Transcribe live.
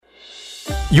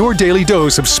your daily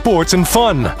dose of sports and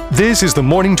fun. This is the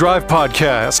Morning Drive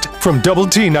Podcast from Double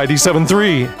T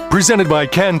 97.3, presented by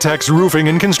Cantex Roofing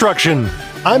and Construction.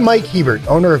 I'm Mike Hebert,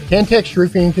 owner of Cantex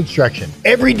Roofing and Construction.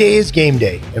 Every day is game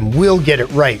day, and we'll get it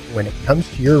right when it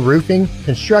comes to your roofing,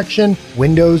 construction,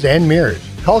 windows, and mirrors.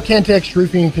 Call Cantex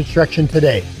Roofing and Construction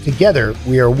today. Together,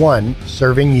 we are one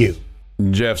serving you.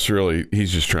 Jeff's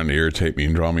he's just trying to irritate me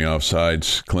and draw me off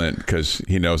sides, Clint, because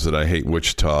he knows that I hate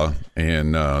Wichita,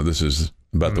 and this is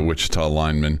about the Wichita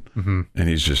lineman, and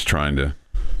he's trying to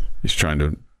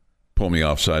pull me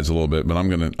off sides a little bit, but I'm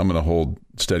gonna hold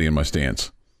steady in my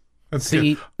stance. Let's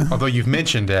see. Although you've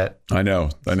mentioned it. I know.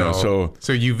 So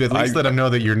you've at least let him know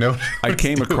that you're no. I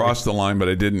came across the line, but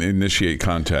I didn't initiate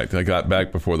contact. I got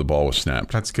back before the ball was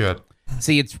snapped. That's good.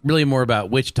 See, it's really more about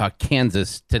Wichita,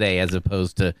 Kansas today as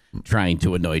opposed to trying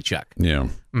to annoy Chuck. Yeah.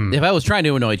 If I was trying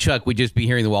to annoy Chuck, we'd just be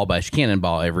hearing the Wabash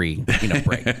Cannonball every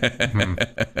break.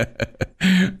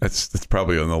 That's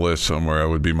probably on the list somewhere,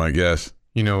 would be my guess.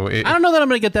 I don't know that I'm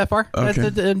going to get that far.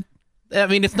 Okay.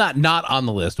 It's not on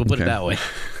the list. We'll put it that way.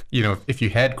 If you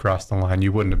had crossed the line,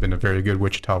 you wouldn't have been a very good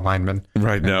Wichita lineman.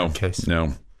 Right, no.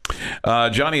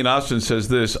 Johnny in Austin says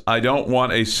this: I don't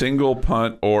want a single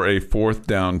punt or a fourth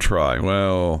down try.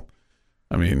 Well,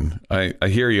 I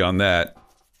hear you on that.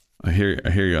 I hear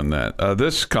you on that.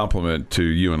 This compliment to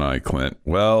you and I, Clint.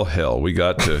 Well, hell, we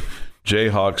got to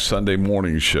Jayhawk's Sunday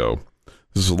morning show.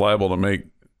 This is liable to make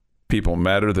people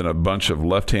madder than a bunch of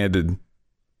left-handed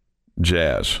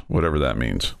jazz, whatever that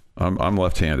means. I'm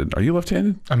left-handed. Are you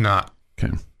left-handed? I'm not.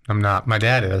 Okay. I'm not. My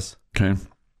dad is. Okay.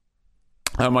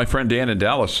 My friend Dan in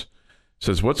Dallas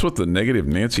says, "What's with the negative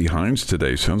Nancy Heinz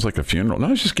today? Sounds like a funeral." No,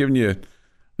 I was just giving you a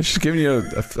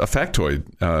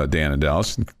factoid, Dan in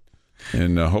Dallas,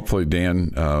 and hopefully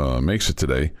Dan makes it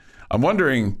today. I'm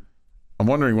wondering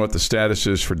what the status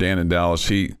is for Dan in Dallas.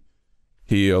 He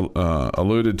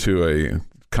alluded to a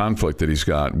conflict that he's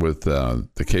got with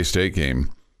the K-State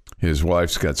game. His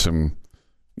wife's got some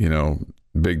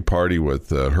big party with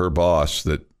her boss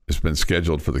that has been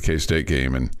scheduled for the K-State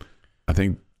game, and I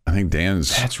think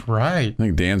Dan's. That's right. I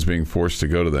think Dan's being forced to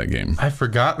go to that game. I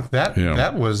forgot that.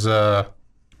 That was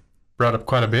brought up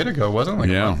quite a bit ago, wasn't it?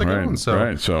 A month ago.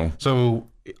 Right. So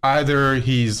either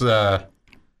he's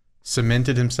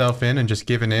cemented himself in and just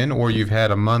given in, or you've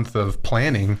had a month of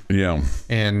planning. Yeah.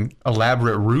 And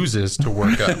elaborate ruses to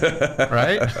work up,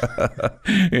 right?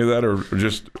 That or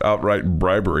just outright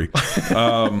bribery.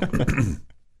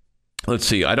 Let's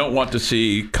see. I don't want to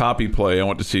see copy play. I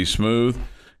want to see smooth,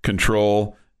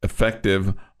 control,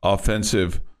 effective,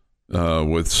 offensive,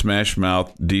 with smash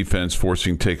mouth defense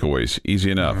forcing takeaways.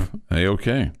 Easy enough.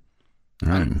 Okay. All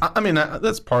right.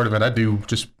 That's part of it. I do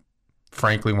just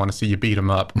frankly want to see you beat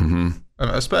them up,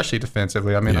 especially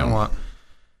defensively. I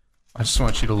just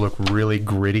want you to look really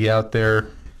gritty out there,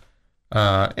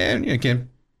 and again,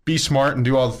 be smart and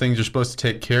do all the things you're supposed to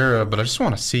take care of. But I just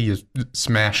want to see you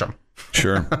smash them.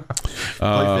 Sure.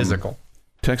 Play physical.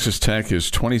 Texas Tech is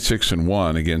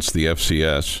 26-1 against the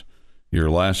FCS.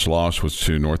 Your last loss was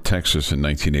to North Texas in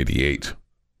 1988,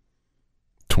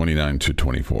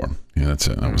 29-24. Yeah, that's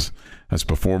it. That's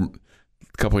before, a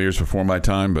couple of years before my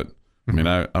time, but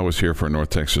I was here for a North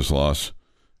Texas loss,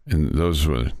 and those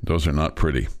are not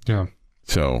pretty. Yeah.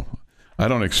 So I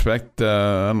don't expect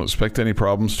any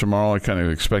problems tomorrow. I kind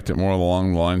of expect it more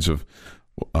along the lines of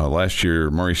last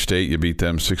year, Murray State. You beat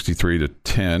them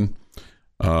 63-10.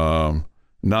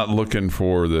 Not looking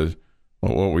for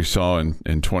what we saw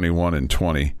in 21 and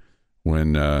 20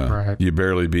 when you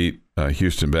barely beat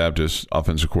Houston Baptist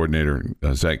offensive coordinator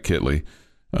Zach Kitley.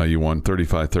 You won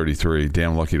 35-33.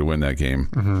 Damn lucky to win that game.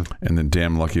 And then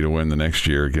damn lucky to win the next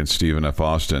year against Stephen F.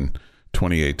 Austin,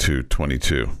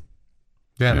 28-22.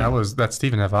 Yeah, that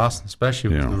Stephen F. Austin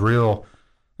especially was the real.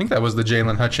 I think that was the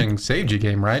Jalen Hutchings saved you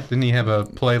game, right? Didn't he have a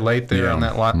play late there on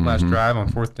that last drive on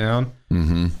fourth down?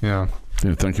 Yeah.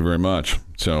 Yeah, thank you very much.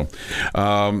 So,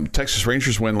 Texas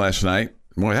Rangers win last night.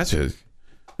 Boy, that's a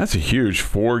huge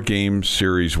 4-game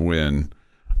series win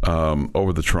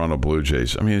over the Toronto Blue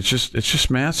Jays. It's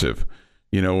just massive,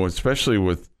 especially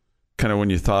with kind of when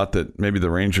you thought that maybe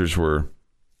the Rangers were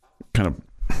kind of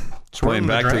playing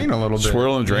back to a little bit,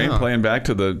 swirling the drain, playing back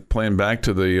to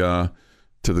the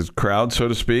crowd, so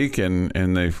to speak,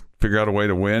 and they figure out a way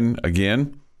to win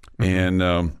again,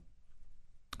 and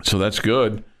so that's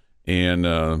good. And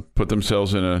put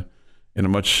themselves in a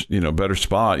much better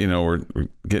spot. We're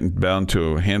getting down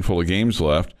to a handful of games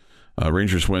left.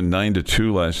 Rangers win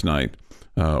 9-2 last night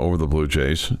over the Blue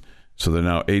Jays, so they're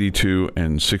now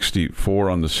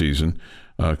 82-64 on the season.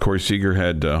 Corey Seager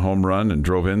had a home run and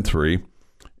drove in 3,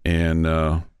 and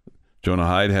Jonah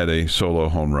Hyde had a solo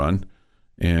home run,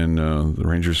 and the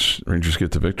Rangers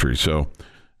get the victory. So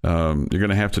you're going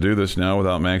to have to do this now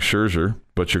without Max Scherzer,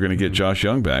 but you're going to get Josh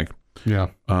Young back. Yeah.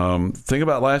 Thing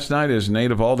about last night is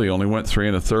Nate Eovaldi only went 3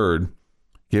 1/3,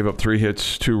 gave up 3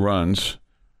 hits, 2 runs,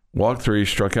 walked 3,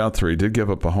 struck out 3, did give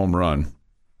up a home run.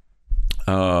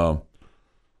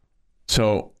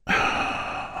 So,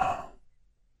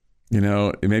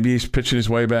 maybe he's pitching his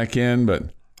way back in, but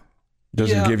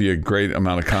doesn't give you a great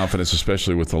amount of confidence,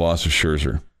 especially with the loss of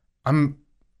Scherzer. I'm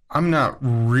not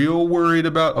real worried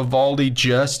about Eovaldi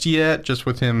just yet, just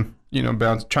with him,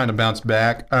 trying to bounce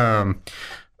back.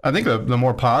 I think the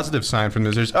more positive sign from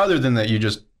this is, other than that you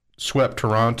just swept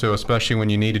Toronto, especially when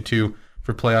you needed to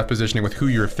for playoff positioning with who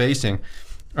you're facing.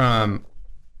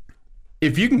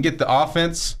 If you can get the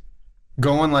offense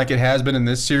going like it has been in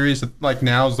this series, like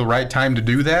now's the right time to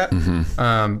do that.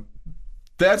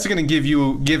 That's going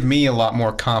to give me a lot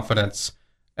more confidence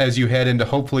as you head into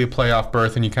hopefully a playoff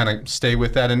berth, and you kind of stay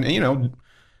with that. And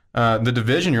the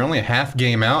division, you're only a half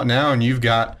game out now, and you've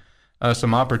got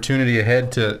some opportunity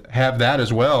ahead to have that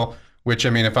as well. Which,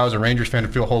 I mean, if I was a Rangers fan,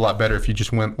 I'd feel a whole lot better if you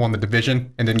just won the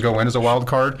division and didn't go in as a wild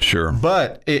card. Sure.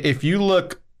 But if you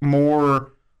look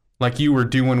more like you were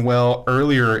doing well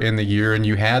earlier in the year and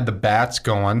you had the bats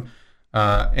going,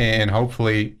 and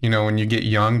hopefully, when you get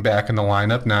Young back in the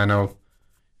lineup, now I know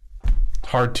it's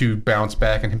hard to bounce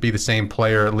back and be the same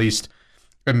player, at least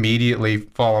immediately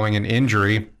following an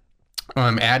injury.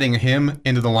 Adding him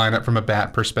into the lineup from a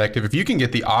bat perspective, if you can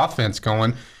get the offense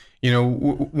going,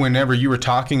 whenever you were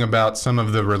talking about some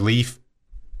of the relief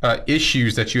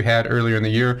issues that you had earlier in the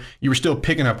year, you were still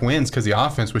picking up wins because the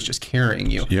offense was just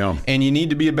carrying you. Yeah. And you need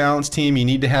to be a balanced team. You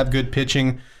need to have good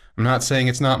pitching. I'm not saying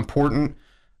it's not important,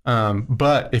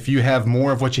 but if you have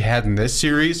more of what you had in this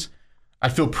series, I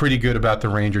feel pretty good about the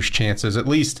Rangers' chances, at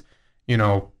least,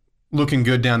 looking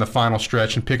good down the final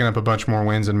stretch and picking up a bunch more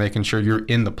wins and making sure you're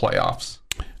in the playoffs.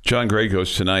 John Gray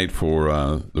goes tonight for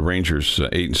the Rangers,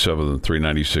 8-7,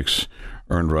 396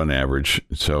 earned run average.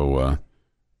 So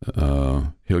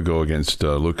he'll go against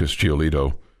Lucas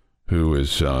Giolito, who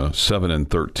is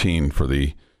 7-13 for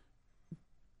the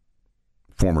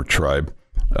former Tribe.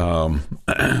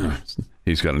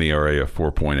 He's got an ERA of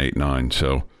 4.89,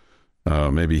 so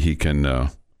maybe he can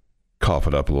cough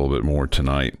it up a little bit more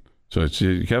tonight. So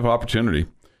you have opportunity.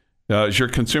 Is your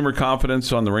consumer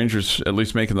confidence on the Rangers at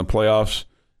least making the playoffs?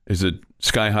 Is it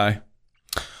sky high?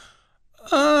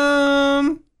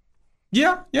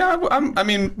 Yeah. I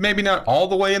mean, maybe not all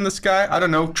the way in the sky. I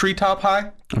don't know, treetop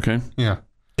high. Okay. Yeah.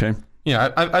 Okay.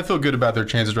 Yeah, I feel good about their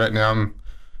chances right now. I'm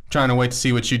trying to wait to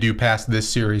see what you do past this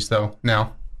series, though.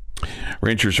 Now,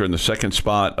 Rangers are in the second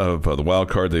spot of the wild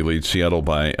card. They lead Seattle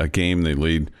by a game. They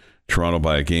lead Toronto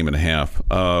by a game and a half.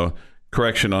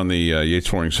 Correction on the Yates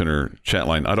Flooring Center chat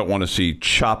line. I don't want to see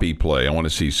choppy play. I want to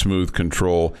see smooth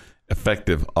control,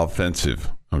 effective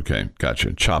offensive. Okay,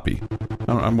 gotcha. Choppy.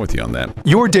 I'm with you on that.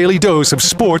 Your daily dose of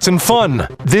sports and fun.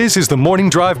 This is the Morning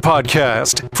Drive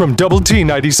Podcast from Double T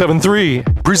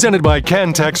 97.3, presented by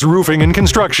Cantex Roofing and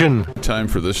Construction. Time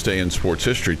for this day in sports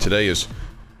history. Today is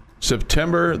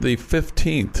September the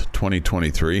 15th,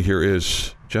 2023. Here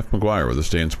is Jeff McGuire with this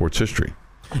day in sports history.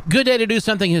 Good day to do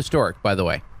something historic, by the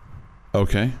way.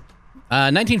 Okay.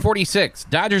 1946,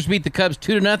 Dodgers beat the Cubs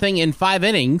 2-0 in 5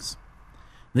 innings.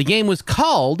 The game was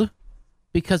called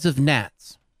because of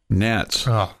gnats. Gnats.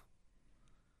 Oh,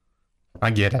 I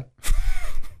get it.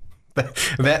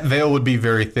 That veil would be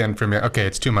very thin for me. Okay,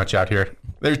 it's too much out here.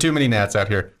 There's too many gnats out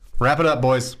here. Wrap it up,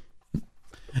 boys.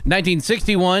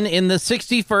 1961, in the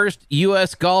 61st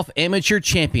U.S. Golf Amateur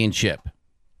Championship.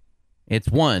 It's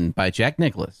won by Jack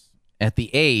Nicklaus at the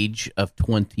age of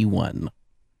 21.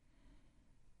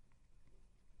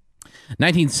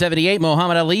 1978,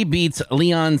 Muhammad Ali beats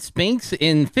Leon Spinks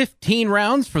in 15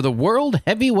 rounds for the World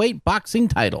Heavyweight Boxing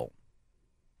title.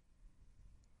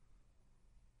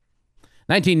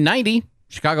 1990,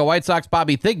 Chicago White Sox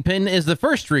Bobby Thigpen is the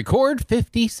first to record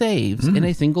 50 saves in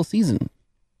a single season.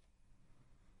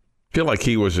 I feel like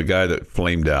he was a guy that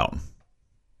flamed out.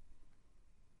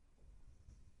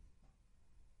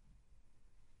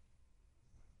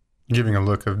 Giving a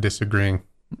look of disagreeing.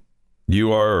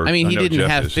 You are. I mean, he didn't Jeff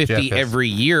have is. 50 Jeff is. every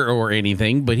year or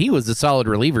anything, but he was a solid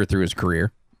reliever through his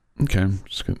career. Okay,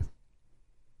 that's good.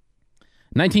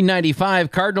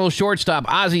 1995, Cardinals shortstop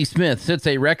Ozzie Smith sets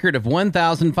a record of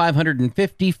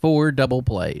 1,554 double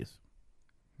plays.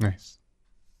 Nice.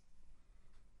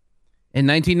 In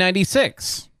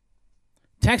 1996,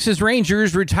 Texas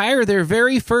Rangers retire their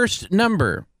very first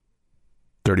number,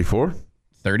 34?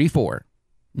 34,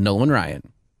 Nolan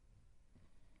Ryan.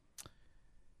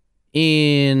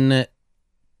 In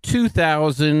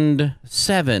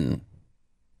 2007,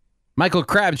 Michael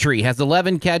Crabtree has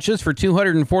 11 catches for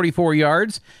 244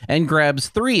 yards and grabs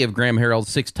 3 of Graham Harrell's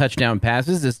 6 touchdown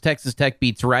passes as Texas Tech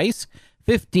beats Rice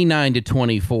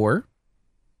 59-24.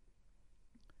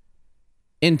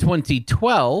 In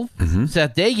 2012,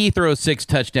 Seth Dagey throws 6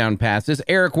 touchdown passes.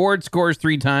 Eric Ward scores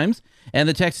 3 times, and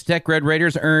the Texas Tech Red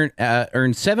Raiders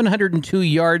earn 702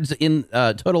 yards in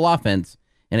total offense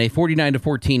in a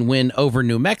 49-14 win over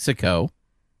New Mexico.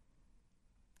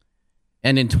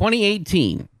 And in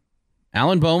 2018,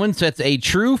 Alan Bowman sets a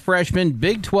true freshman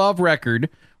Big 12 record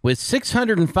with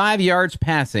 605 yards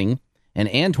passing, and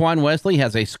Antoine Wesley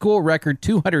has a school record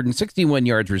 261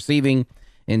 yards receiving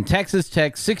in Texas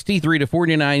Tech's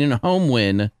 63-49 home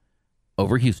win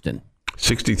over Houston.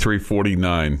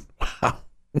 63-49. Wow.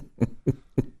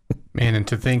 Man, and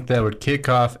to think that would kick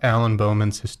off Alan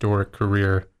Bowman's historic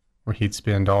career where he'd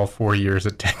spend all 4 years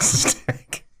at Texas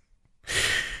Tech.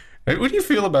 What do you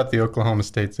feel about the Oklahoma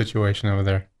State situation over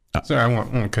there? Sorry, I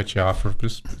won't cut you off.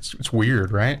 It's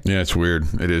weird, right? Yeah, it's weird.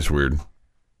 It is weird.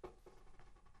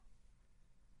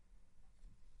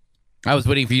 I was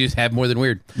waiting for you to have more than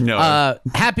weird. No.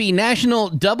 Happy National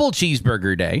Double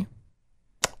Cheeseburger Day.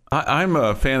 I'm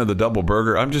a fan of the double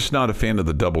burger. I'm just not a fan of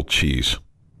the double cheese.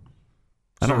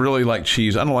 I don't really like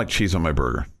cheese. I don't like cheese on my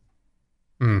burger.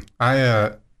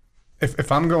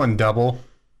 If I'm going double,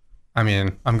 I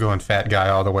mean, I'm going fat guy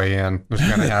all the way in. There's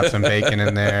going to have some bacon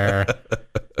in there.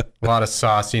 A lot of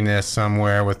sauciness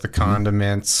somewhere with the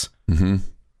condiments. Mm-hmm.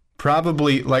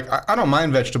 Probably, like, I don't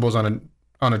mind vegetables on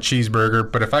a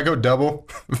cheeseburger, but if I go double,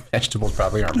 vegetables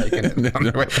probably aren't making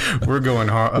it. We're going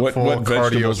hard. What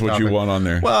vegetables would you want on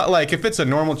there? Well, like, if it's a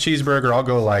normal cheeseburger, I'll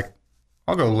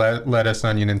go lettuce,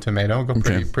 onion, and tomato. I'll go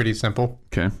pretty simple.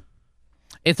 Okay.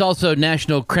 It's also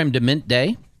National Creme de Mint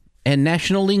Day and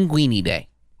National Linguine Day.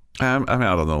 I'm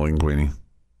out on the linguine.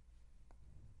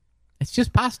 It's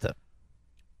just pasta.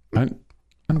 I'm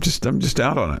just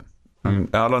out on it. I'm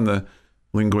out on the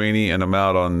linguine, and I'm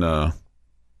out on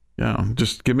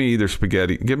just give me either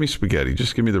spaghetti. Give me spaghetti.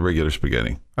 Just give me the regular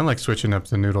spaghetti. I like switching up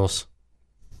the noodles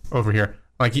over here.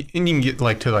 Like, and you can get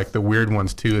like to like the weird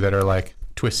ones too that are like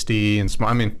twisty and small.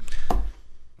 I mean,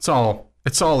 it's all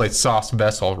a sauce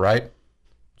vessel, right?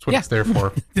 That's what it's there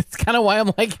for. That's kind of why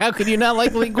I'm like, how could you not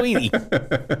like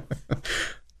linguine?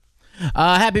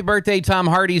 Happy birthday, Tom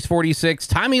Hardy's 46,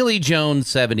 Tommy Lee Jones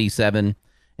 77,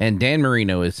 and Dan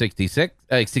Marino is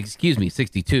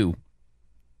 62.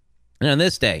 And on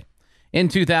this day, in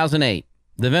 2008,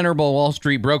 the venerable Wall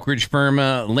Street brokerage firm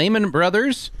Lehman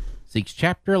Brothers seeks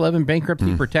Chapter 11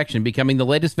 bankruptcy protection, becoming the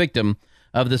latest victim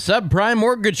of the subprime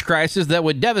mortgage crisis that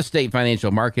would devastate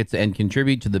financial markets and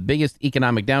contribute to the biggest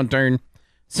economic downturn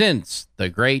since the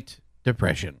Great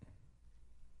Depression.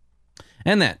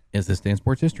 And that is this day in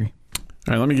sports history.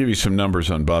 All right, let me give you some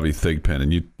numbers on Bobby Thigpen,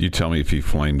 and you tell me if he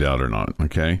flamed out or not,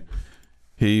 okay?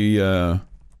 He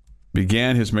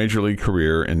began his major league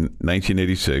career in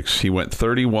 1986. He went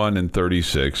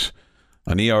 31-36,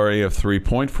 an ERA of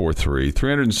 3.43,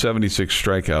 376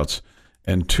 strikeouts,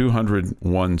 and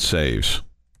 201 saves.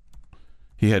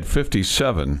 He had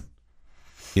 57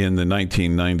 in the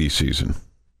 1990 season.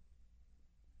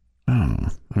 Oh,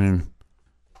 I mean,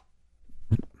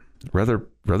 rather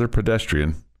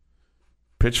pedestrian.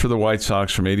 Pitched for the White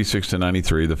Sox from 86 to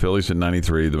 93, the Phillies in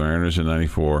 93, the Mariners in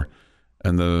 94,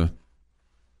 and the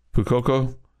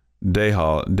Fukuoka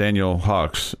Daniel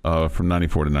Hawks from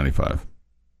 94 to 95.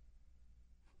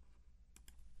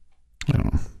 I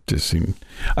don't know.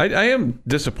 I am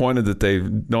disappointed that they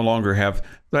no longer have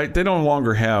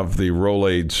the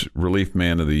Rolaids Relief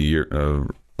Man of the Year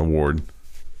award.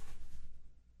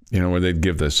 You know, where they'd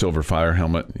give the silver fire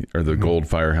helmet or the gold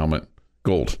fire helmet.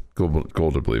 Gold, I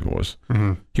believe it was.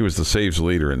 Mm-hmm. He was the saves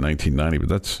leader in 1990,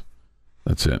 but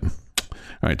that's it. All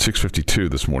right, 6:52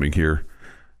 this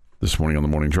morning on the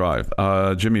morning drive.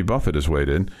 Jimmy Buffett has weighed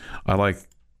in. I like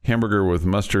hamburger with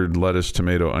mustard, lettuce,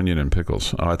 tomato, onion, and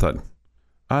pickles. What's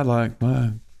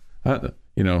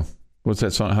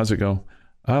that song? How's it go?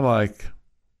 I like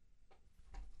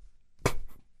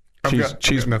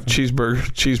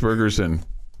cheeseburgers and.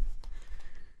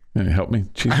 Help me.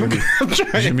 Jimmy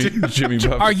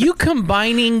Buffett. Are you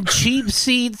combining Cheap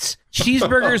Seats,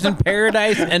 Cheeseburgers in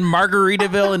Paradise, and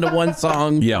Margaritaville into one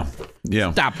song? Yeah.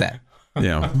 Stop that.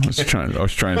 Yeah, I was trying to.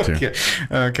 Okay.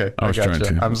 I was trying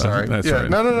to. I'm sorry. That's right.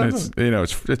 No.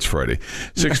 It's Friday.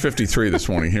 6:53 this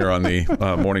morning here on the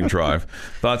morning drive.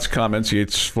 Thoughts, comments,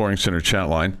 Yates Flooring Center chat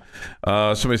line.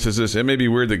 Somebody says this. It may be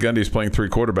weird that Gundy's playing 3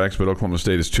 quarterbacks, but Oklahoma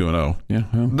State is 2-0. Yeah,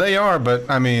 well. They are, but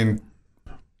I mean.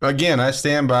 Again, I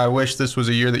stand by. I wish this was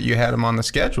a year that you had them on the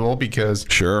schedule because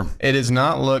sure, it has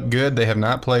not looked good. They have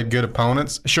not played good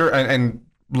opponents. Sure, and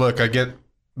look, I get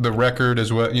the record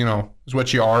is what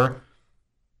you are.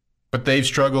 But they've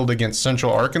struggled against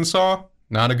Central Arkansas,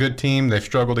 not a good team. They've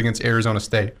struggled against Arizona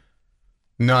State,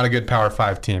 not a good Power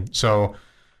 5 team. So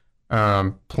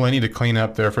plenty to clean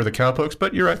up there for the Cowpokes.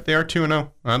 But you're right, they are 2-0.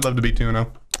 I'd love to be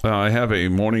 2-0. I have a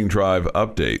morning drive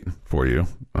update for you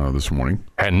this morning.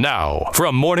 And now, for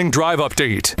a morning drive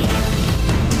update.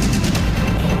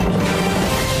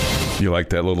 You like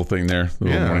that little thing there? The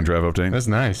little morning drive update? That's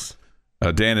nice.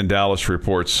 Dan in Dallas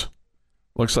reports,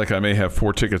 looks like I may have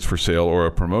 4 tickets for sale or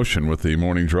a promotion with the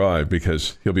morning drive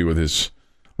because he'll be with his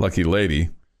lucky lady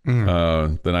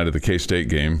the night of the K-State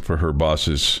game for her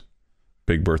boss's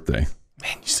big birthday.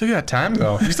 Man, you still got time,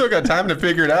 though. You still got time to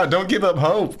figure it out. Don't give up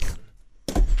hope.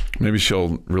 Maybe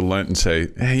she'll relent and say,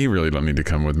 hey, you really don't need to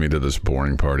come with me to this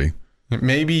boring party.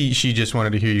 Maybe she just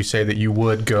wanted to hear you say that you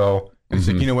would go. And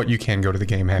said, you know what, you can go to the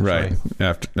game, actually.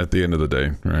 Right, at the end of the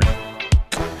day, right.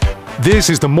 This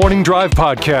is the Morning Drive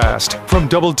Podcast from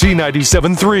Double T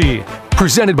 97.3,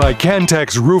 presented by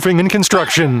Cantex Roofing and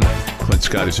Construction. Clint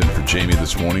Scott is in for Jamie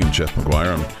this morning and Jeff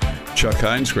McGuire. I'm Chuck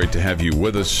Heinz. Great to have you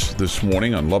with us this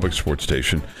morning on Lubbock Sports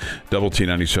Station, Double T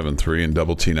 97.3 and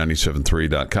Double T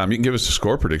 97.3.com. You can give us a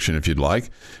score prediction if you'd like.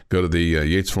 Go to the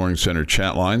Yates Flooring Center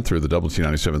chat line through the Double T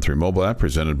 97.3 mobile app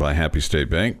presented by Happy State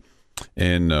Bank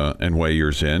and weigh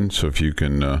yours in. So if you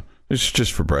can, it's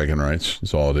just for bragging rights.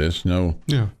 That's all it is. No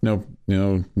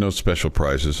special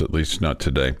prizes, at least not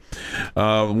today.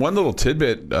 One little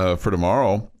tidbit for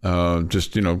tomorrow,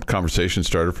 just, conversation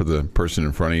starter for the person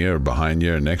in front of you or behind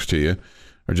you or next to you,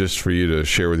 or just for you to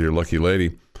share with your lucky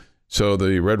lady. So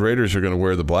the Red Raiders are going to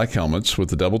wear the black helmets with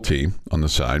the double T on the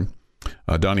side.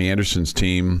 Donnie Anderson's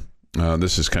team,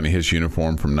 this is kind of his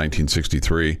uniform from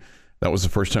 1963. That was the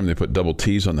first time they put double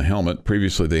T's on the helmet.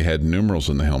 Previously, they had numerals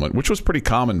in the helmet, which was pretty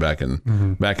common back in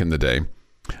the day.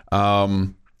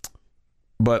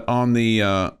 But on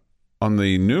the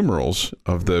numerals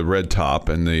of the red top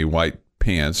and the white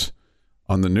pants,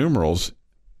 on the numerals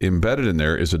embedded in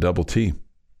there is a double T.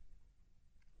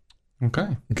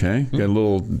 Okay. Okay. Got a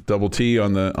little double T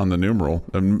on the numeral.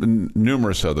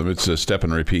 Numerous of them. It's a step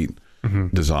and repeat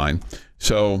design.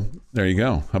 So there you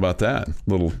go. How about that?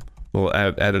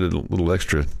 Added a little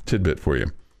extra tidbit for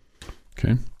you.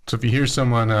 Okay. So if you hear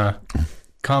someone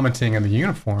commenting on the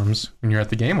uniforms when you're at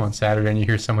the game on Saturday and you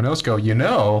hear someone else go, you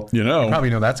probably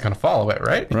know that's going to follow it,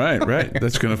 right? Right.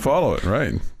 That's going to follow it,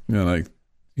 right? Like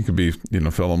you could be,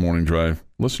 fellow Morning Drive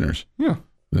listeners. Yeah.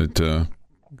 That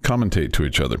commentate to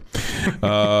each other.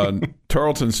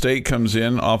 Tarleton State comes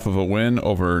in off of a win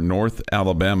over North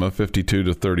Alabama,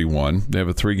 52-31. They have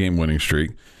a 3-game winning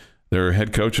streak. Their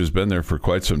head coach has been there for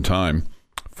quite some time,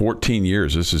 14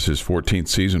 years. This is his 14th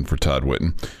season for Todd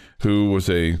Whitten, who was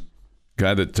a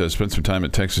guy that spent some time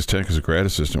at Texas Tech as a grad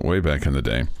assistant way back in the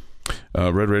day.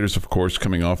 Red Raiders, of course,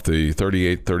 coming off the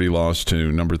 38-30 loss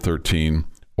to number 13,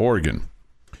 Oregon.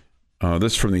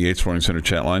 This is from the Yates Flooring Center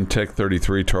chat line, Tech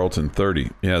 33, Tarleton 30.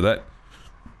 Yeah, that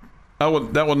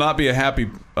will not be a happy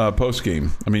post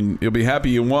game. I mean, you'll be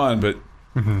happy you won, but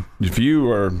if you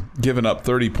are giving up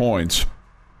 30 points,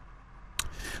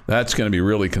 that's going to be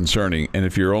really concerning. And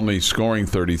if you're only scoring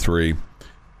 33,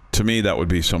 to me, that would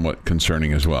be somewhat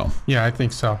concerning as well. Yeah, I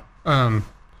think so. Todd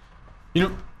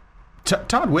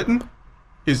Whitten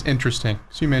is interesting.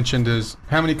 So you mentioned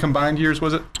how many combined years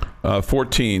was it?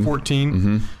 14.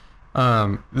 14.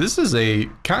 This is a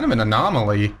kind of an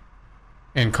anomaly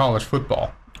in college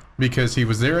football because he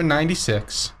was there in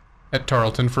 96 at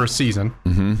Tarleton for a season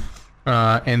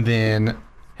and then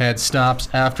had stops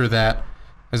after that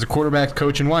as a quarterback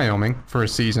coach in Wyoming for a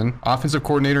season, offensive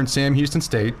coordinator in Sam Houston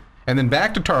State, and then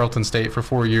back to Tarleton State for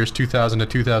 4 years, 2000 to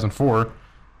 2004,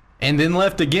 and then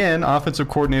left again, offensive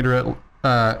coordinator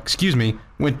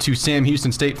went to Sam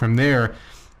Houston State from there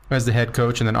as the head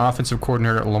coach, and then offensive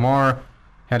coordinator at Lamar,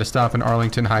 had a stop in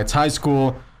Arlington Heights High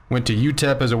School, went to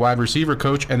UTEP as a wide receiver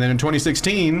coach, and then in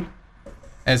 2016,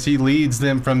 as he leads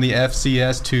them from the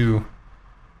FCS to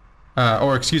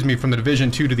from the Division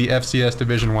II to the FCS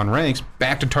Division I ranks,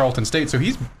 back to Tarleton State. So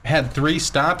he's had 3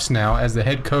 stops now as the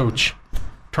head coach,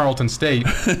 Tarleton State,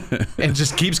 and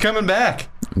just keeps coming back.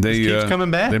 Keeps coming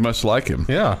back. They must like him.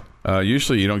 Yeah.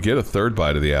 Usually you don't get a third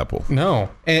bite of the apple. No.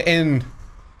 And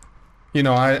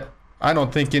I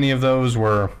don't think any of those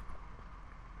were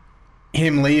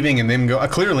him leaving and them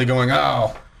clearly going,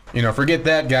 forget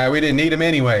that guy. We didn't need him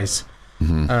anyways.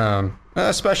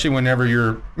 Especially whenever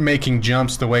you're making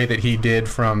jumps the way that he did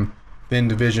from then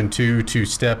Division II to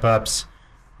step-ups,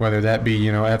 whether that be,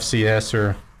 FCS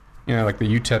or, like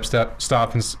the UTEP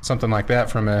stop and something like that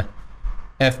from a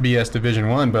FBS Division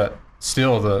I. But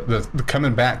still, the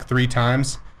coming back 3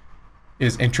 times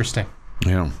is interesting.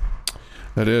 Yeah.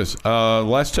 That is.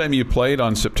 Last time you played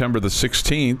on September the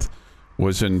 16th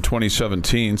was in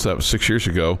 2017, so that was 6 years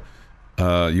ago.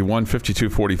 You won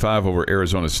 52-45 over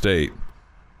Arizona State.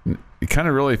 It kind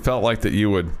of really felt like that you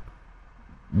would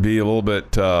be a little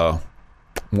bit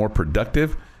more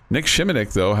productive. Nick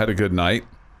Shimonek, though, had a good night.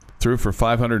 Threw for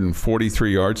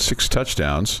 543 yards, 6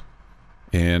 touchdowns.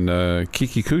 And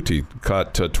Kiki Kuti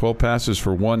caught 12 passes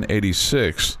for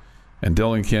 186. And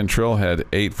Dylan Cantrell had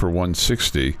 8 for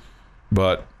 160.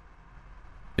 But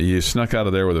you snuck out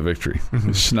of there with a victory.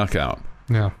 You snuck out.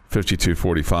 Yeah.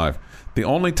 52-45. The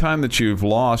only time that you've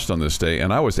lost on this day,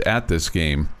 and I was at this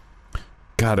game,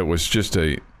 God, it was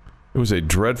a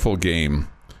dreadful game.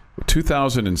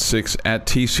 2006 at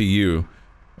TCU.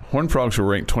 Horned Frogs were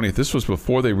ranked 20th. This was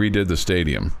before they redid the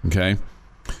stadium, okay?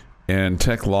 And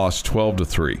Tech lost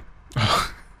 12-3.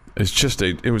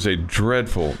 It was a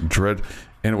dreadful,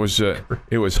 and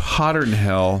it was hotter than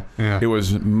hell. Yeah. It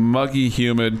was muggy,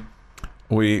 humid.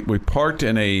 We parked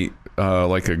in a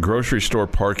like a grocery store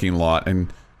parking lot,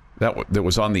 and that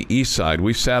was on the east side.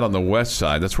 We sat on the west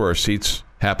side. That's where our seats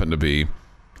happened to be.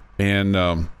 And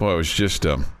boy, it was just.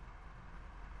 And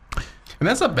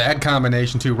that's a bad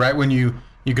combination too, right? When you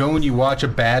go and you watch a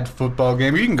bad football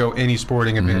game, or you can go any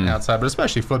sporting event outside, but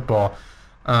especially football,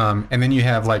 and then you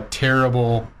have like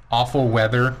terrible, awful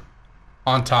weather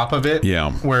on top of it.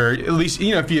 Yeah. Where at least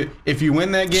if you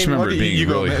win that game, you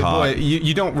go, really hot. Boy,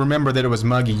 you don't remember that it was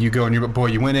muggy. You go and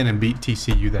you went in and beat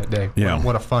TCU that day. Yeah.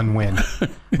 What a fun win.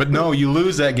 But no, you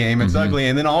lose that game. It's ugly,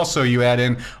 and then also you add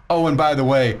in, oh, and by the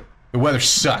way, the weather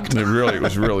sucked. It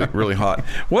was really hot.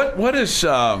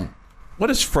 What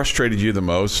has frustrated you the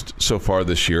most so far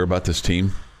this year about this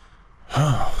team?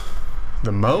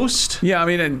 The most? Yeah, I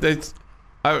mean,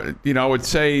 I would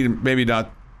say maybe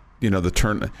not, the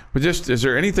turn, but just is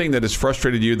there anything that has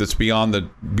frustrated you that's beyond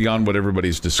what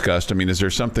everybody's discussed? I mean, is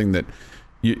there something that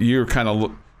you're kind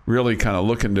of really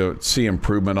looking to see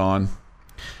improvement on?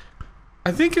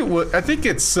 I think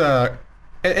it's.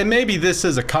 And maybe this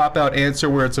is a cop-out answer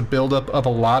where it's a buildup of a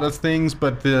lot of things,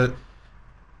 but the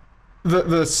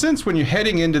sense when you're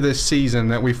heading into this season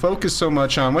that we focus so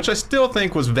much on, which I still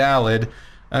think was valid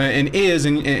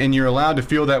and you're allowed to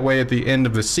feel that way at the end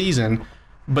of the season,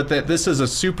 but that this is a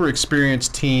super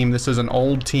experienced team, this is an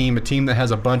old team, a team that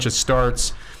has a bunch of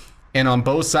starts, and on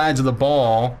both sides of the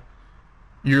ball,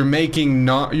 you're making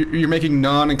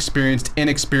non-experienced,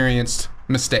 inexperienced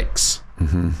mistakes,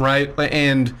 right?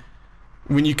 And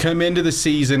when you come into the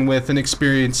season with an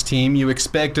experienced team, you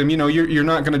expect them, you're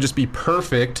not going to just be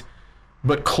perfect,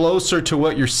 but closer to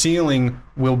what your ceiling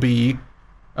will be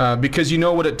because you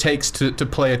know what it takes to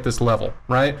play at this level,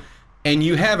 right? And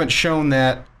you haven't shown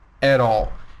that at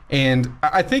all. And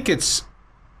I think that's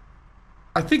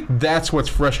what's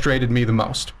frustrated me the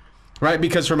most, right?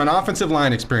 Because from an offensive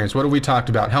line experience, what have we talked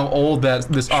about? How old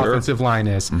this offensive line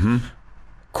is.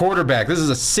 Quarterback, this is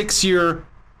a 6-year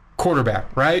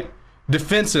quarterback, right?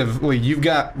 Defensively, you've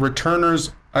got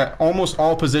returners at almost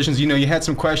all positions. You had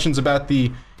some questions about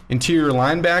the interior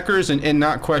linebackers and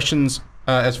not questions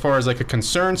as far as like a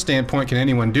concern standpoint, can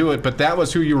anyone do it? But that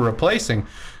was who you were replacing.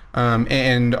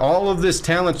 And all of this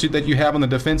talent that you have on the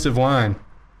defensive line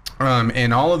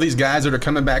and all of these guys that are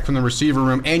coming back from the receiver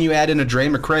room, and you add in a Dre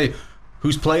McCray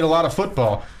who's played a lot of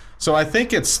football. So I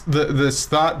think it's this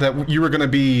thought that you were going to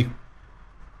be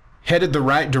headed the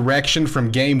right direction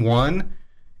from game one,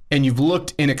 and you've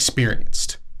looked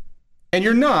inexperienced. And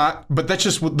you're not, but that's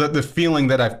just the feeling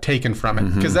that I've taken from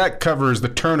it. Because that covers the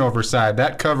turnover side.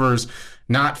 That covers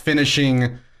not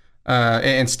finishing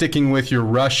and sticking with your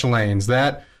rush lanes.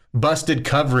 That busted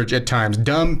coverage at times,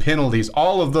 dumb penalties,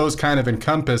 all of those kind of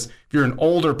encompass. If you're an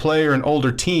older player, an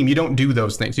older team, you don't do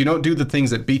those things. You don't do the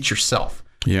things that beat yourself.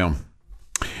 Yeah.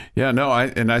 Yeah, no,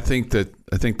 I think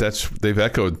that's they've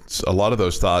echoed a lot of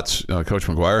those thoughts Coach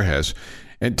McGuire has.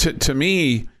 And to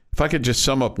me, if I could just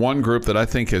sum up one group that I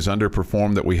think has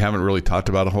underperformed that we haven't really talked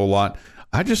about a whole lot,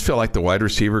 I just feel like the wide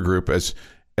receiver group, as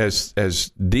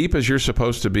deep as you're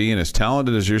supposed to be and as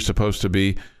talented as you're supposed to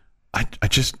be, I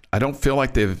don't feel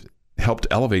like they've helped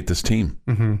elevate this team.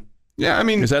 Yeah, I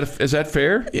mean, is that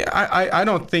fair? Yeah, I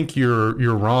don't think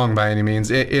you're wrong by any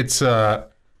means. It's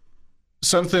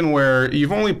something where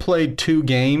you've only played 2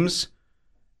 games.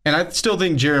 And I still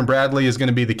think Jaron Bradley is going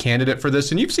to be the candidate for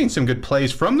this. And you've seen some good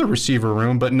plays from the receiver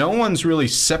room, but no one's really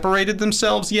separated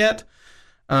themselves yet.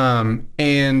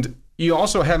 And you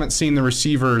also haven't seen the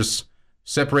receivers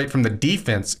separate from the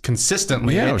defense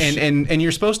consistently. Yeah, and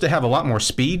you're supposed to have a lot more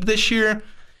speed this year.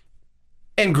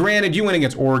 And granted, you went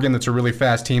against Oregon. That's a really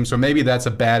fast team, so maybe that's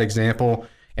a bad example.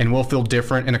 and will feel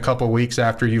different in a couple of weeks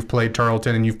after you've played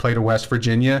Tarleton and you've played a West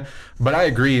Virginia. But I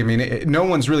agree. I mean, no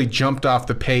one's really jumped off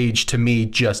the page to me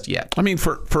just yet. I mean,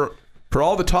 for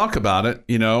all the talk about it,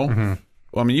 you know,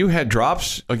 I mean, you had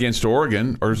drops against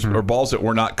Oregon or balls that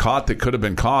were not caught that could have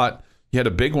been caught. You had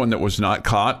a big one that was not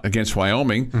caught against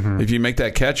Wyoming. If you make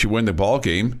that catch, you win the ball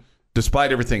game,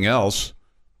 despite everything else.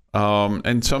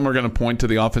 And some are going to point to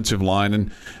the offensive line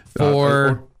and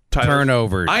Four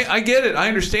turnovers. I get it. I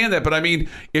understand that. But, I mean,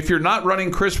 if you're not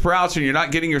running crisp routes and you're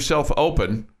not getting yourself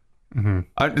open,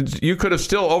 you could have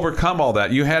still overcome all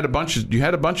that. You had a bunch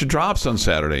of drops on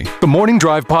Saturday. The Morning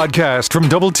Drive podcast from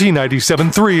Double T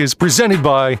 97.3 is presented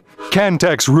by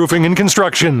Cantex Roofing and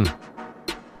Construction.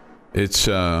 It's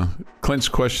Clint's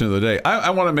question of the day. I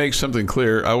want to make something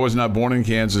clear. I was not born in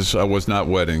Kansas. I was not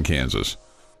wed in Kansas.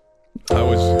 I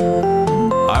was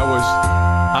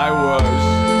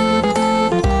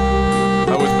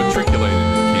matriculated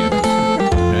in Kansas.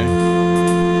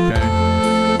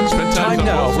 Okay. Spent Time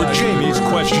now for Jamie's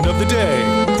question of the day.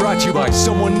 Brought to you by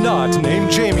someone not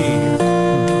named Jamie.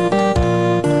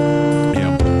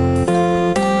 Yeah.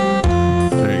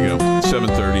 There you go.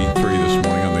 7:33 this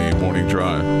morning on the morning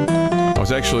drive.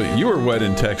 You were wed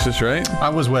in Texas, right? I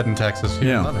was wed in Texas.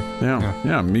 Here in Lubbock.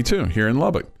 Yeah, me too. Here in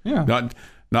Lubbock. Yeah.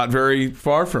 Not very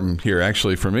far from here,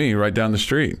 actually, for me, right down the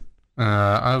street.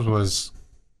 I was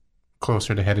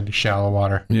closer to headed to shallow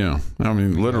water. Yeah, I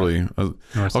mean, literally. Of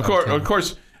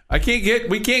course, we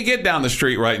can't get down the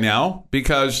street right now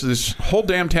because this whole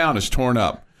damn town is torn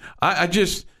up. I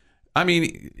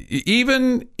mean,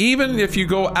 even if you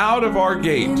go out of our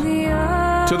gate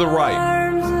to the right,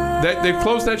 they've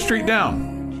closed that street down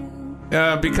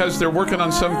because they're working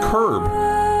on some curb,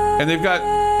 and they've got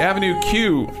Avenue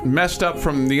Q messed up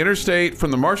from the interstate,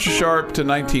 from the Marcia Sharp to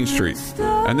 19th Street,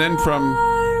 and then from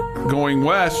going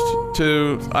west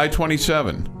to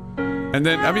I-27. And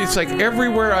then, I mean, it's like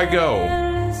everywhere I go,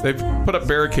 they've put up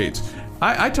barricades.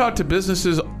 I talk to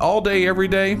businesses all day, every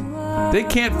day. They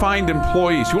can't find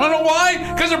employees. You want to know why?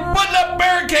 Because they're putting up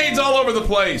barricades all over the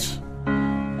place.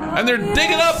 And they're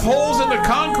digging up holes in the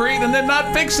concrete and then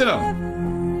not fixing them.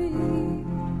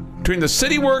 Between the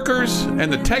city workers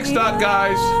and the TxDOT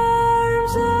guys,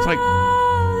 it's like,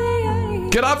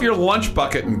 get off your lunch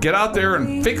bucket and get out there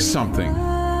and fix something.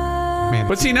 Man.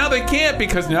 But see, now they can't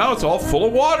because now it's all full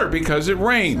of water because it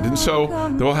rained. And so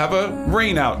they'll have a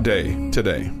rain out day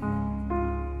today.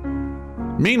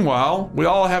 Meanwhile, we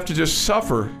all have to just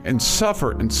suffer and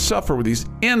suffer and suffer with these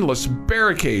endless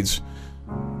barricades.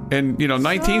 And,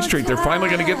 19th Street, they're finally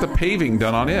going to get the paving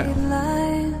done on it.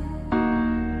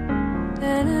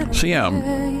 So, yeah,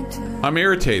 I'm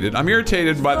irritated. I'm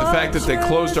irritated by the fact that they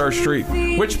closed our street.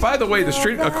 Which, by the way,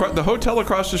 the hotel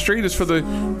across the street is for the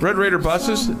Red Raider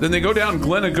buses. Then they go down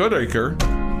Glen Goodacre.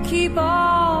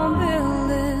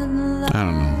 I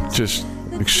don't know. Just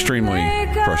extremely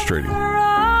frustrating.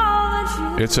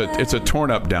 It's a torn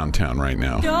up downtown right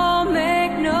now.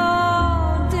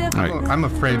 Right. I'm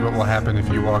afraid what will happen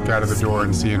if you walk out of the door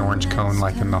and see an orange cone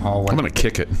like in the hallway. I'm going to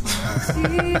kick it.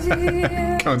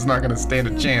 Cone's not going to stand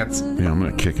a chance. Yeah, I'm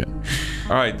going to kick it.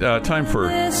 All right, time for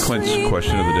Clint's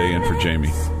question of the day and for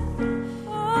Jamie.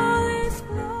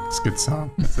 It's a good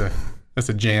song. That's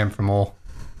a jam from old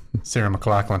Sarah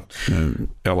McLachlan.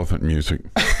 Elephant music.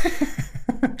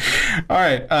 All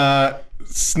right,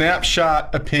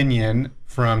 snapshot opinion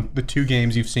from the two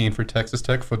games you've seen for Texas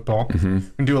Tech football.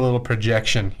 And do a little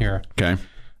projection here. Okay.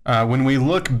 When we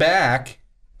look back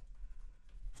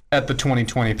at the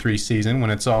 2023 season, when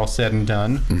it's all said and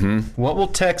done, what will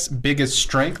Tech's biggest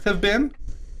strength have been?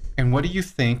 And what do you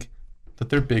think that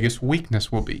their biggest weakness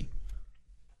will be?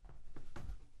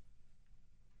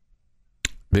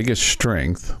 Biggest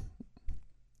strength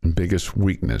and biggest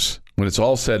weakness. When it's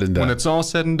all said and done. When it's all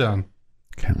said and done.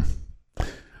 Okay.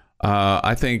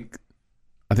 I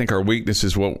think our weakness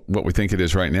is what we think it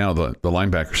is right now, the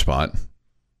linebacker spot.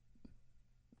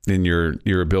 In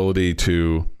your ability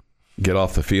to get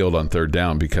off the field on third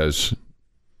down because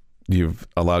you've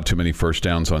allowed too many first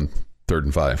downs on 3rd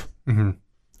and 5.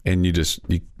 And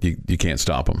you can't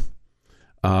stop them.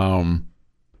 I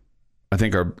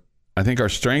think our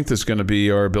strength is going to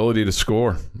be our ability to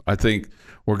score. I think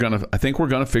we're going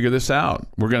to figure this out.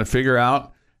 We're going to figure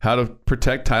out how to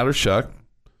protect Tyler Shuck.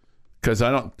 Because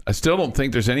I still don't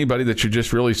think there's anybody that you're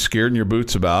just really scared in your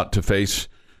boots about to face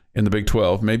in the Big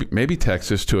 12. Maybe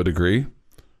Texas to a degree,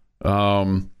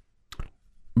 but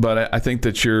I think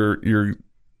that you're going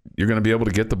to be able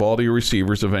to get the ball to your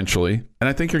receivers eventually, and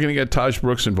I think you're going to get Taj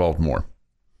Brooks involved more.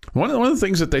 One of the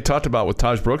things that they talked about with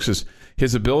Taj Brooks is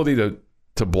his ability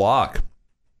to block,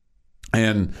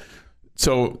 and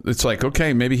so it's like,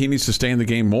 okay, maybe he needs to stay in the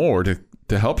game more to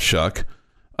to help Shuck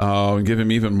and give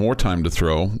him even more time to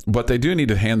throw. But they do need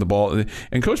to hand the ball.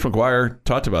 And Coach McGuire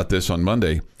talked about this on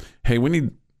Monday. Hey, we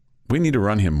need to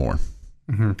run him more.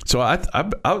 Mm-hmm. So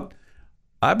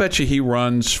I bet you he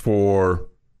runs for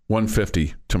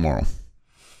 150 tomorrow.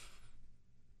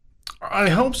 I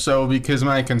hope so, because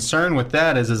my concern with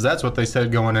that is that's what they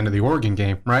said going into the Oregon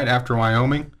game, right after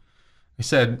Wyoming. They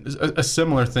said a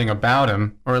similar thing about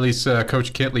him, or at least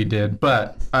Coach Kitley did.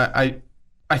 But I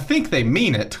think they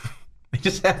mean it. They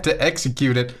just have to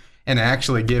execute it and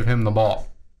actually give him the ball.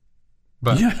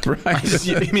 But yeah, right.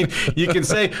 I mean, you can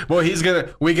say, well,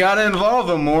 we got to involve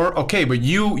him more. Okay, but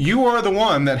you are the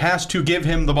one that has to give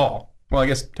him the ball. Well, I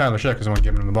guess Tyler Shuck is the one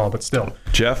giving him the ball, but still.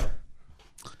 Jeff?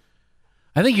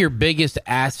 I think your biggest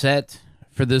asset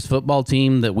for this football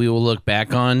team that we will look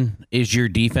back on is your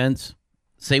defense.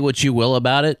 Say what you will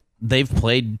about it. They've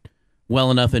played well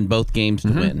enough in both games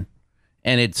to win.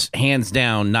 And it's hands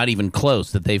down not even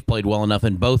close that they've played well enough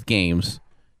in both games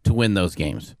to win those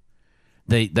games.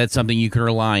 That's something you can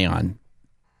rely on.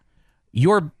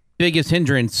 Your biggest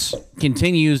hindrance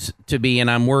continues to be, and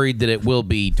I'm worried that it will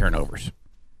be, turnovers.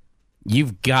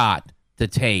 You've got to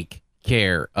take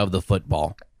care of the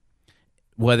football.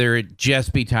 Whether it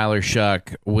just be Tyler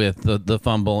Shuck with the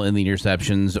fumble and the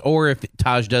interceptions, or if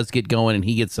Taj does get going and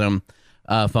he gets some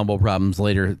fumble problems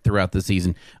later throughout the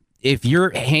season. If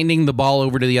you're handing the ball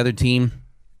over to the other team,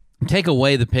 take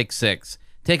away the pick six.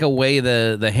 Take away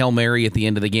the Hail Mary at the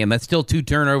end of the game. That's still 2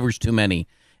 turnovers too many.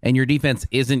 And your defense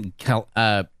isn't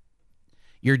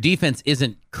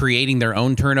creating their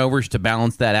own turnovers to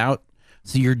balance that out.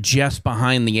 So you're just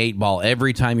behind the 8 ball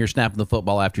every time you're snapping the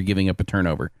football after giving up a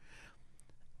turnover.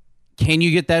 Can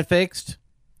you get that fixed?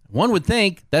 One would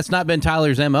think that's not been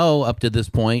Tyler's MO up to this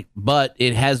point, but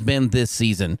it has been this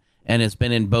season, and it's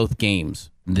been in both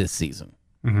games this season.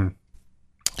 Mm-hmm.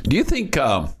 Do you think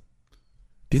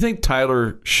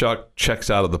Tyler Shuck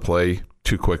checks out of the play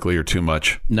too quickly or too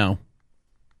much? No.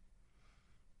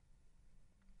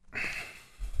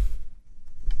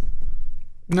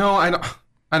 No, I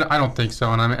don't think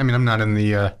so. And I'm not in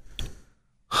the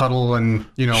huddle and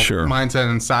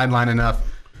mindset and sideline enough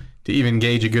to even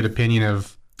gauge a good opinion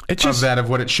of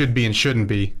what it should be and shouldn't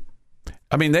be.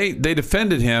 I mean, they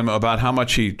defended him about how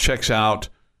much he checks out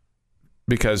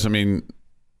because, I mean,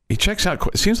 he checks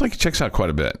out. It seems like he checks out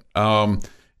quite a bit. And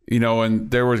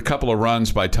there were a couple of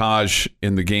runs by Taj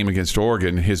in the game against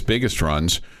Oregon, his biggest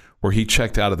runs, where he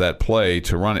checked out of that play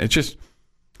to run. It's just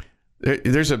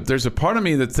there's a part of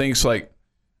me that thinks like,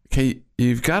 okay,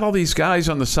 you've got all these guys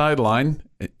on the sideline.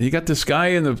 You got this guy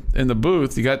in the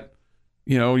booth. You got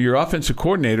your offensive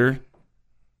coordinator,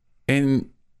 and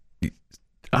I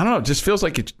don't know. It just feels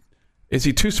like is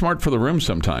he too smart for the room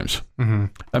sometimes? Mm-hmm.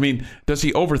 I mean, does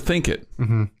he overthink it?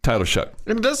 Mm-hmm. Tyler Shuck.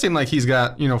 It does seem like he's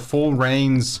got full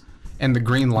reins and the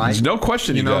green light. There's no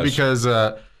question he does. Because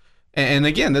and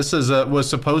again, this was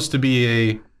supposed to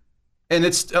be and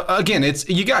it's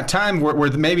you got time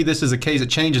where maybe this is a case that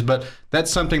changes, but that's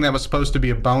something that was supposed to be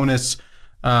a bonus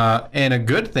and a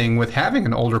good thing with having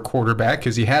an older quarterback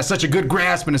because he has such a good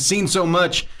grasp and has seen so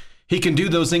much. He can do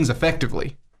those things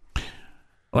effectively.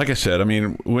 Like I said, I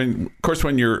mean, when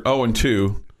you're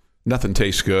 0-2, nothing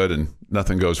tastes good and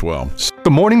nothing goes well. The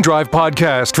Morning Drive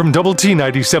podcast from Double T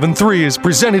 97.3 is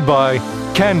presented by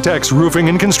Cantex Roofing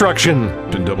and Construction.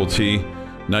 And Double T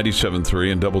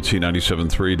 97.3 and Double T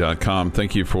 97.3.com.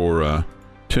 Thank you for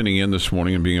tuning in this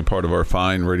morning and being a part of our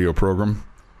fine radio program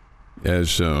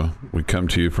as we come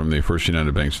to you from the First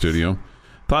United Bank studio.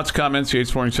 Thoughts, comments, the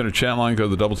Yates Flooring Center chat line. Go to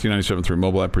the Double T 97.3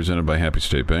 mobile app presented by Happy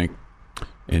State Bank.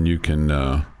 And you can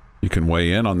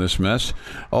weigh in on this mess.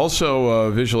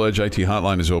 Also, Visual Edge IT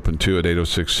hotline is open too at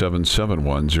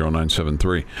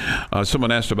 806-771-0973.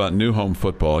 Someone asked about New Home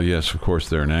football. Yes, of course,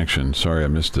 they're in action. Sorry I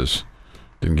missed this.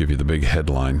 Didn't give you the big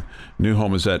headline. New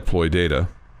Home is at Floydada.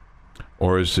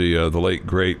 Or as the late,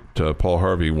 great Paul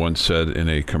Harvey once said in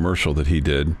a commercial that he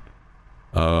did,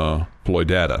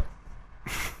 Floydada.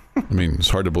 I mean, it's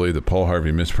hard to believe that Paul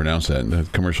Harvey mispronounced that. The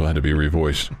commercial had to be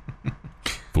revoiced.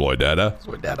 Floydada.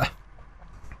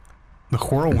 The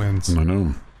whirlwinds. I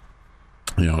know.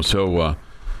 So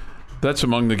that's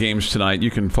among the games tonight. You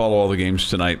can follow all the games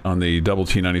tonight on the Double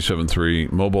T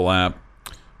 97.3 mobile app.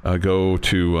 Go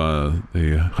to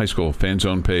the high school fan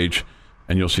zone page,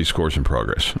 and you'll see scores in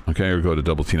progress. Okay, or go to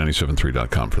double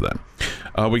T973.com for that.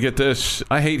 We get this.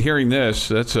 I hate hearing this.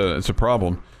 It's a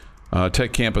problem.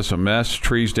 Tech campus a mess.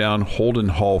 Trees down. Holden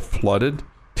Hall flooded.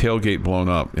 Tailgate blown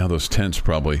up. Those tents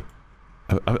probably.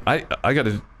 I got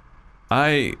to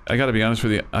be honest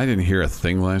with you. I didn't hear a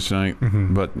thing last night,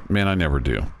 but man, I never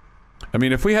do. I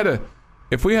mean, if we had a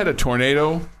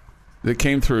tornado that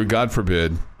came through, God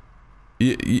forbid,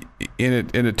 and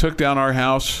it took down our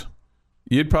house,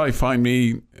 you'd probably find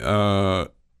me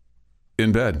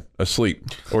in bed, asleep,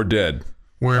 or dead.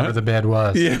 Wherever the bed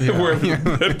was. Yeah, wherever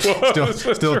the bed was.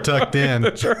 Still tucked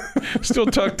in. Still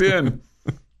tucked in.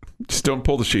 Just don't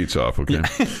pull the sheets off, okay?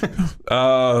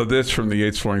 This from the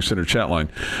Yates Flooring Center chat line.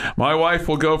 My wife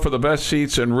will go for the best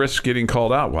seats and risk getting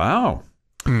called out. Wow.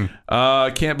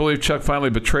 I can't believe Chuck finally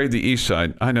betrayed the East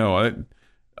Side. I know.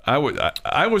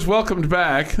 I was welcomed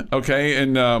back, okay?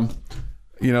 And,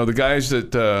 the guys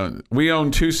that we own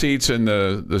 2 seats, and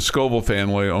the Scoville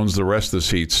family owns the rest of the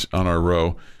seats on our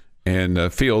row.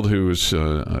 And Field, who was,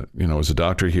 was a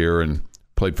doctor here and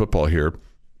played football here,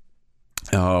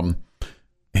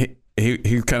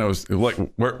 he kind of was like,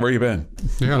 where you been?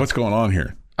 Yeah. What's going on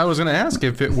here? I was going to ask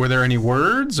were there any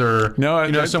words or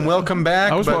some welcome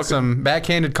back, some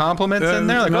backhanded compliments in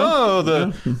there,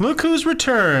 like look who's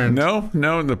returned. No,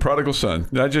 the prodigal son.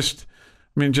 We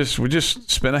just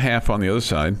spent a half on the other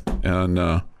side,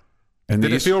 and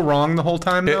did it feel wrong the whole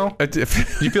time though? Did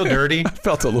you feel dirty? I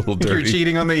felt a little dirty. You were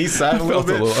cheating on the East Side a little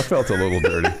bit. I felt a little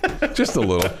dirty, just a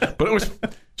little, but it was.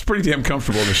 It's pretty damn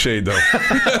comfortable in the shade, though.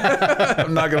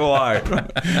 I'm not gonna lie.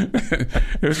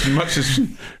 It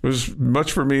was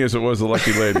much for me as it was the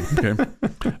lucky lady. Okay.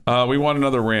 We want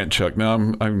another rant, Chuck.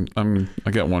 Now I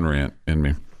got one rant in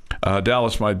me.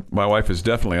 Dallas, my wife is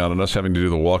definitely out on us having to do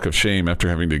the walk of shame after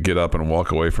having to get up and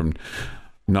walk away from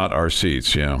not our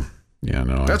seats. Yeah,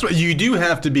 no. That's what you do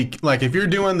have to be like. If you're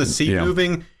doing the seat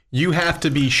moving, you have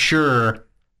to be sure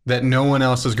that no one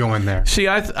else is going there. See,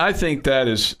 I think that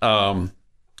is.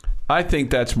 I think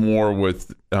that's more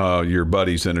with your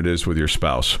buddies than it is with your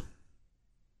spouse.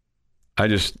 I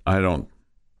think,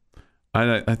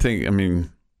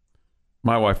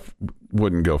 my wife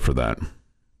wouldn't go for that.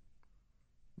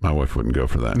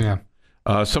 Yeah.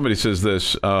 Somebody says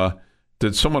this,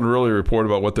 did someone really report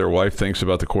about what their wife thinks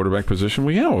about the quarterback position?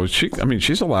 Well, yeah,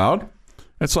 she's allowed.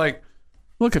 It's like,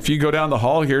 look, if you go down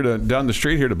the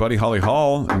street here to Buddy Holly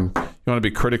Hall and you want to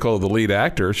be critical of the lead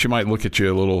actor, she might look at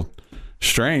you a little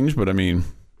strange, but you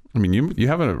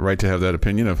have a right to have that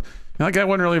opinion of that guy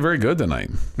wasn't really very good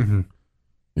tonight. Mm-hmm.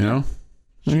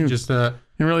 He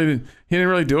didn't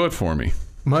really do it for me.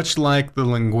 Much like the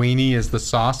linguine is the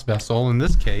sauce vessel, in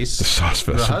this case,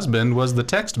 the husband was the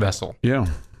text vessel. Yeah.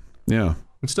 And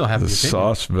still have the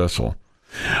sauce vessel.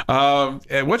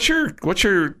 What's your? Let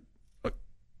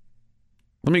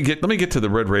me get to the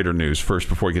Red Raider news first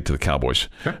before we get to the Cowboys.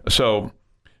 Okay. So.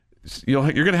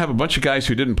 You're going to have a bunch of guys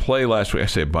who didn't play last week. I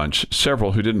say a bunch,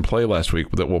 several who didn't play last week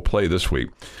that will play this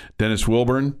week. Dennis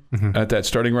Wilburn at that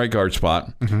starting right guard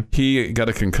spot. Mm-hmm. He got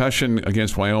a concussion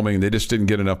against Wyoming. They just didn't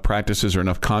get enough practices or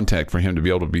enough contact for him to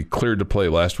be able to be cleared to play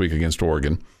last week against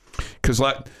Oregon. Because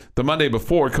the Monday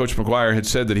before, Coach McGuire had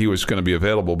said that he was going to be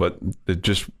available, but it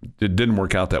didn't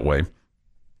work out that way.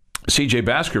 C.J.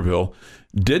 Baskerville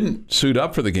didn't suit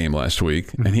up for the game last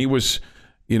week, and he was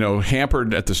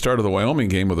hampered at the start of the Wyoming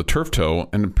game with a turf toe,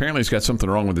 and apparently he's got something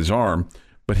wrong with his arm,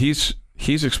 but he's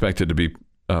expected to be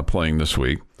playing this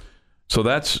week. So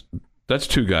that's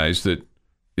 2 guys and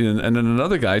then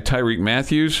another guy, Tyreek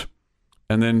Matthews,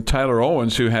 and then Tyler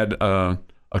Owens, who had a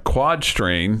quad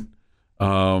strain.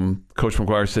 Coach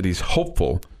McGuire said he's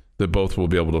hopeful that both will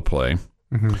be able to play.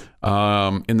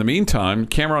 Mm-hmm. In the meantime,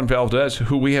 Cameron Valdez,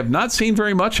 who we have not seen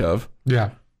very much of. Yeah.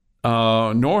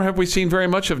 Nor have we seen very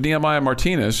much of Nehemiah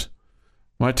Martinez.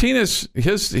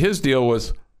 His deal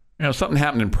was, something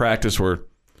happened in practice where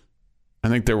I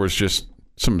think there was just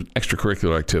some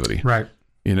extracurricular activity. Right.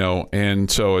 And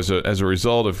so as a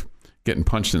result of getting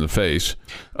punched in the face,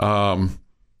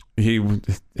 he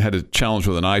had a challenge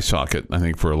with an eye socket, I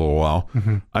think, for a little while.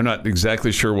 Mm-hmm. I'm not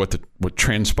exactly sure what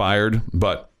transpired,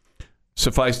 but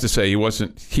suffice to say,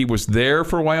 he was there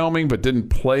for Wyoming, but didn't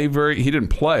play he didn't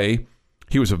play.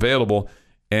 He was available,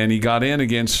 and he got in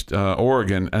against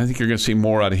Oregon. And I think you're going to see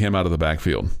more out of him out of the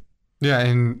backfield. Yeah,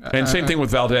 and same thing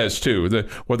with Valdez too.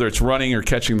 Whether it's running or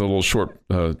catching the little short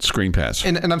screen pass.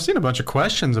 And I've seen a bunch of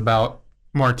questions about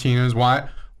Martinez. Why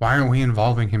aren't we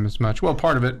involving him as much? Well,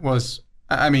 part of it was,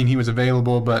 he was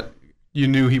available, but you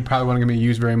knew he probably wasn't going to be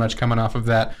used very much coming off of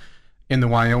that in the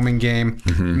Wyoming game.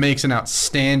 Mm-hmm. Makes an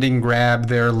outstanding grab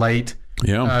there late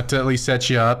to at least set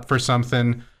you up for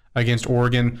something against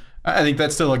Oregon. I think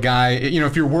that's still a guy,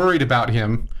 if you're worried about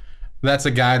him, that's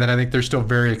a guy that I think they're still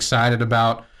very excited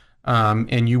about,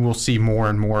 and you will see more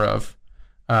and more of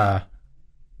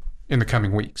in the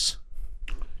coming weeks.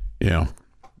 Yeah.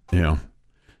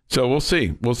 So we'll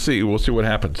see. We'll see what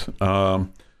happens. My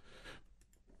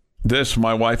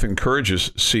wife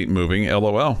encourages seat moving.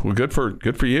 LOL. Well, good for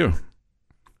you.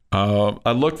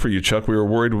 I looked for you, Chuck. We were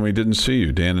worried when we didn't see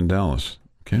you, Dan in Dallas.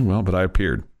 Okay, well, but I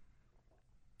appeared.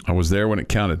 I was there when it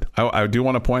counted. I do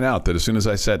want to point out that as soon as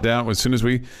I sat down, as soon as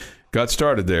we got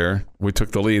started there, we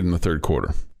took the lead in the third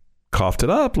quarter. Coughed it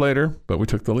up later, but we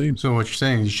took the lead. So what you're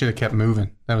saying is you should have kept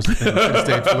moving. That was the thing. You should have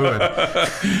stayed fluid.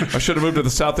 I should have moved to the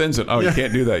south end zone. Oh, you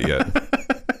can't do that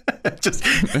yet. just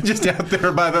out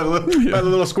there by the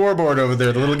little scoreboard over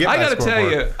there, the little get by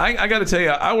scoreboard. I got to tell you,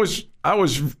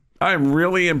 I am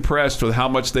really impressed with how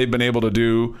much they've been able to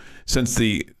do since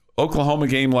the Oklahoma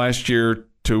game last year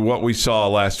to what we saw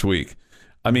last week.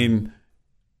 I mean,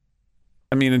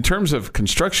 in terms of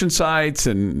construction sites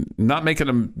and not making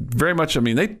them very much,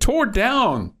 they tore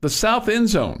down the south end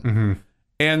zone,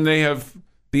 and the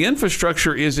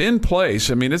infrastructure is in place.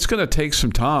 It's going to take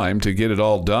some time to get it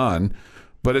all done,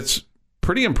 but it's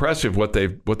pretty impressive what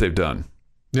they've done.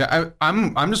 Yeah,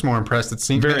 I'm just more impressed. It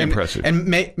seems very impressive. And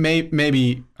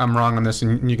maybe I'm wrong on this,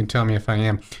 and you can tell me if I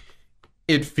am.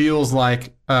 It feels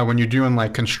like when you're doing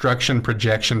like construction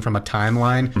projection from a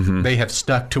timeline, they have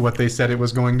stuck to what they said it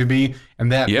was going to be, and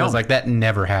that feels like that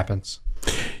never happens.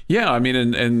 Yeah,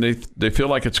 and they feel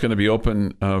like it's going to be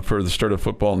open for the start of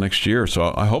football next year.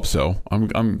 So I hope so.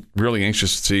 I'm really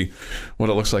anxious to see what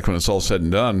it looks like when it's all said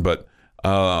and done. But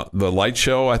the light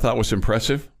show I thought was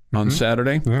impressive on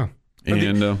Saturday. Yeah,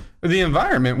 and the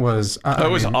environment was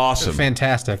awesome,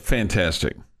 fantastic.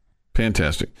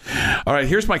 All right,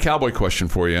 here's my Cowboy question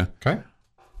for you. Okay.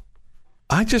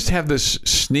 I just have this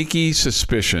sneaky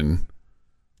suspicion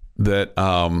that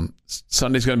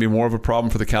Sunday's going to be more of a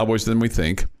problem for the Cowboys than we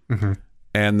think,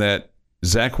 and that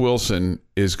Zach Wilson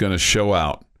is going to show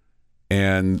out,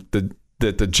 and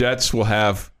that the Jets will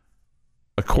have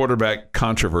a quarterback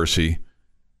controversy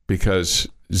because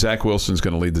Zach Wilson's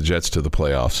going to lead the Jets to the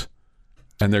playoffs,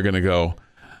 and they're going to go,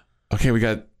 okay, we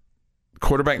got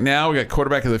quarterback now, we got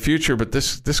quarterback of the future, but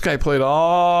this guy played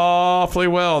awfully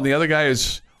well, and the other guy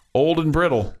is old and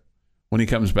brittle when he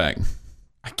comes back.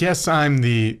 I guess I'm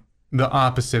the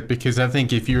opposite, because I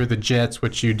think if you're the Jets,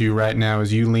 what you do right now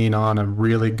is you lean on a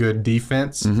really good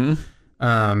defense, and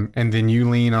then you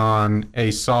lean on a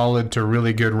solid to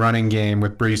really good running game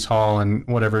with Breece Hall and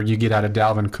whatever you get out of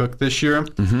Dalvin Cook this year.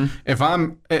 If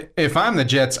I'm the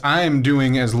Jets, I am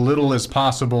doing as little as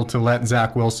possible to let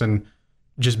Zach Wilson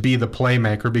just be the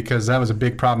playmaker, because that was a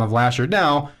big problem of last year.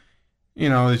 Now,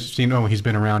 he's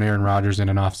been around Aaron Rodgers in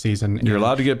an offseason. You're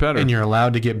allowed to get better. And you're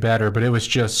allowed to get better, but it was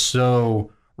just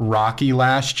so rocky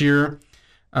last year.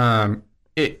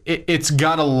 It's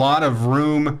got a lot of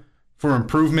room for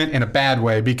improvement in a bad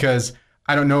way, because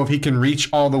I don't know if he can reach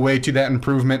all the way to that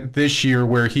improvement this year,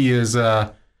 where he is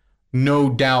no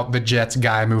doubt the Jets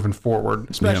guy moving forward.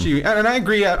 Especially, and I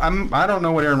agree, I don't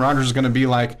know what Aaron Rodgers is going to be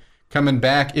like coming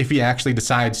back if he actually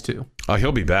decides to. Oh,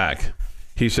 he'll be back.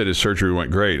 He said his surgery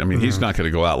went great. He's not going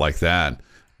to go out like that.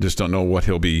 Just don't know what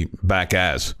he'll be back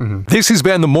as. This has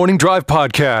been the Morning Drive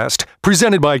Podcast,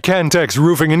 presented by Cantex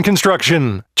Roofing and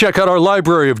Construction. Check out our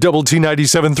library of Double T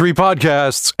 97.3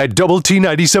 podcasts at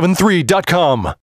doublet97.3.com.